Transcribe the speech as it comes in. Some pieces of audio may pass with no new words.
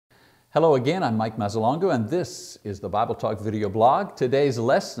Hello again, I'm Mike Mazzalongo and this is the Bible Talk video blog. Today's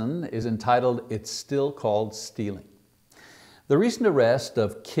lesson is entitled, It's Still Called Stealing. The recent arrest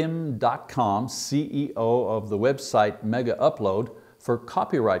of Kim.com, CEO of the website Mega Upload, for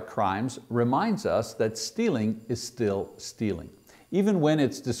copyright crimes reminds us that stealing is still stealing, even when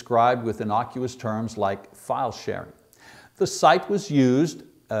it's described with innocuous terms like file sharing. The site was used,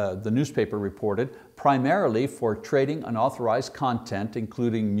 the newspaper reported, primarily for trading unauthorized content,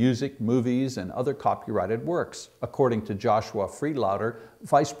 including music, movies, and other copyrighted works, according to Joshua Friedlauter,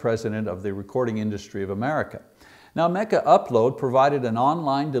 Vice President of the Recording Industry of America. Now, Mega Upload provided an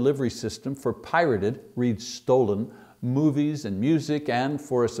online delivery system for pirated, read stolen, movies and music, and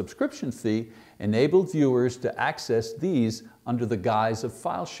for a subscription fee, enabled viewers to access these under the guise of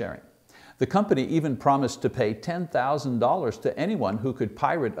file sharing. The company even promised to pay $10,000 to anyone who could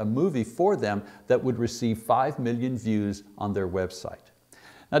pirate a movie for them that would receive 5 million views on their website.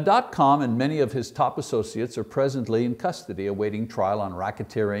 Now, .com and many of his top associates are presently in custody awaiting trial on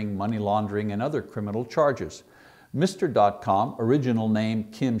racketeering, money laundering, and other criminal charges. Mr. .com, original name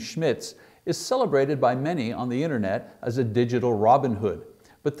Kim Schmitz, is celebrated by many on the internet as a digital Robin Hood.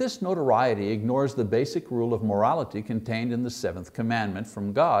 But this notoriety ignores the basic rule of morality contained in the 7th commandment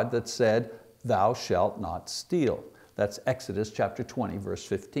from God that said, "Thou shalt not steal." That's Exodus chapter 20, verse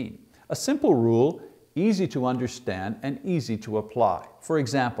 15. A simple rule, easy to understand and easy to apply. For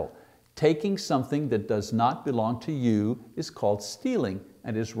example, taking something that does not belong to you is called stealing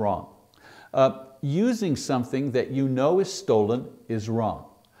and is wrong. Using something that you know is stolen is wrong.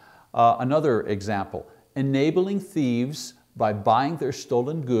 Another example, enabling thieves by buying their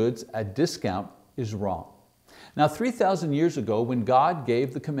stolen goods at discount is wrong. Now, 3,000 years ago, when God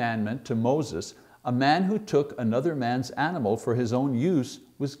gave the commandment to Moses, a man who took another man's animal for his own use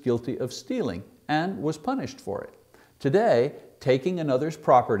was guilty of stealing and was punished for it. Today, taking another's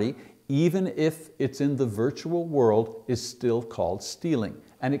property, even if it's in the virtual world, is still called stealing,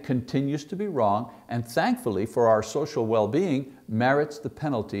 and it continues to be wrong, and thankfully for our social well-being, merits the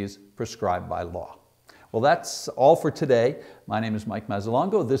penalties prescribed by law. Well, that's all for today. My name is Mike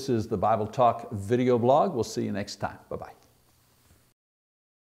Mazzalongo. This is the Bible Talk video blog. We'll see you next time. Bye-bye.